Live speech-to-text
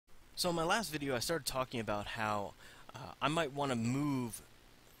So in my last video I started talking about how I might want to move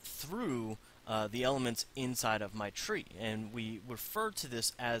through the elements inside of my tree, and we refer to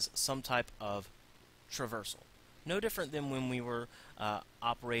this as some type of traversal. No different than when we were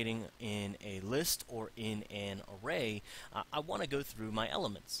operating in a list or in an array. I want to go through my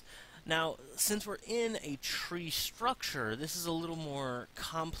elements. Now, since we're in a tree structure, this is a little more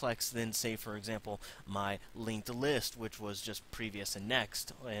complex than, say, for example, my linked list, which was just previous and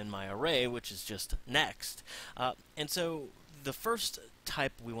next, and my array, which is just next. And so the first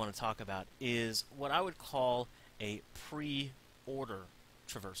type we want to talk about is what I would call a pre-order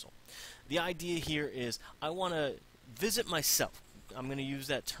traversal. The idea here is I want to visit myself. I'm going to use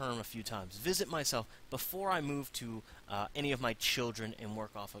that term a few times. Visit myself before I move to any of my children and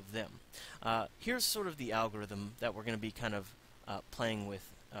work off of them. Here's sort of the algorithm that we're going to be kind of playing with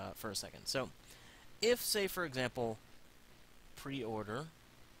for a second. So if, say, for example, pre-order,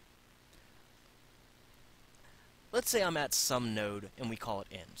 let's say I'm at some node and we call it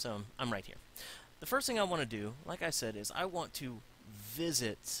n. So I'm right here. The first thing I want to do, like I said, is I want to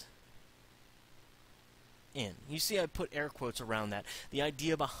visit in. You see I put air quotes around that. The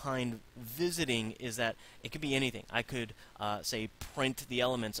idea behind visiting is that it could be anything. I could say print the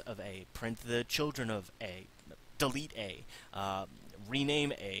elements of A, print the children of A, delete A,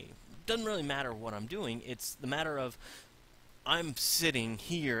 rename A. Doesn't really matter what I'm doing. It's the matter of I'm sitting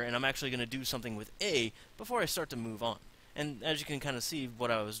here and I'm actually going to do something with A before I start to move on. And as you can kind of see what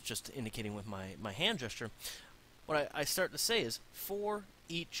I was just indicating with my hand gesture, what I start to say is for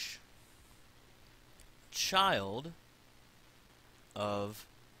each child of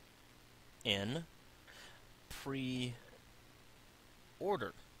n pre-order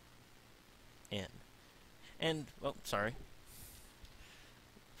n. And, well, sorry,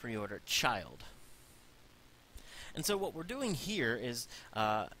 pre-order child. And so what we're doing here is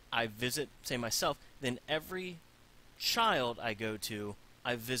I visit, say, myself, then every child I go to,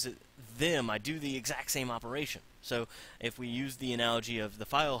 I visit them. I do the exact same operation. So if we use the analogy of the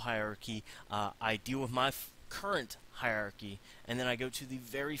file hierarchy, I deal with my current hierarchy, and then I go to the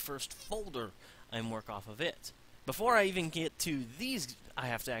very first folder and work off of it. Before I even get to these, I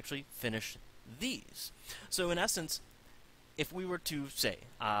have to actually finish these. So in essence, if we were to say,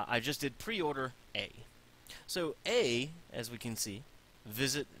 I just did pre-order A. So A, as we can see,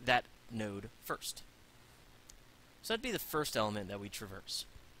 visit that node first. So that'd be the first element that we traverse.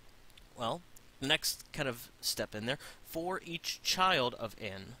 Well, the next kind of step in there, for each child of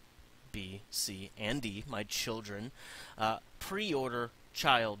n, B, C, and D, my children, pre-order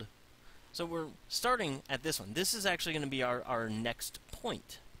child. So we're starting at this one. This is actually going to be our next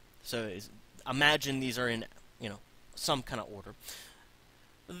point. So imagine these are in, some kind of order.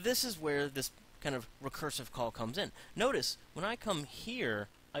 This is where this kind of recursive call comes in. Notice, when I come here,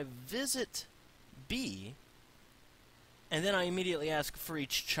 I visit B, and then I immediately ask for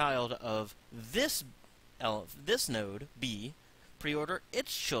each child of this node, B, pre-order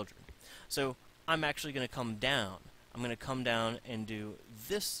its children. So I'm actually going to come down. I'm going to come down and do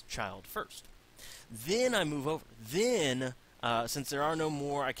this child first. Then I move over. Then, since there are no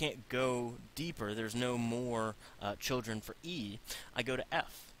more, I can't go deeper, there's no more children for E, I go to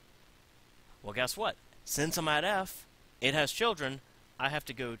F. Well, guess what? Since I'm at F, it has children, I have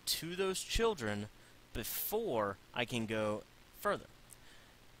to go to those children before I can go further.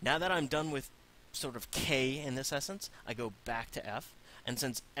 Now that I'm done with sort of K in this essence, I go back to F, and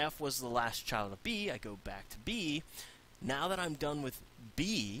since F was the last child of B, I go back to B. Now that I'm done with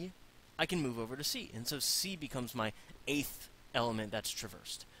B, I can move over to C, and so C becomes my 8th element that's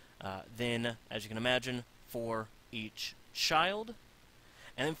traversed. Then, as you can imagine, for each child,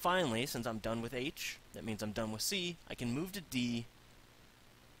 and then finally, since I'm done with H, that means I'm done with C, I can move to D,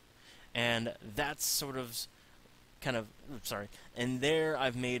 and that's sort of and there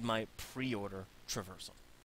I've made my pre-order traversal.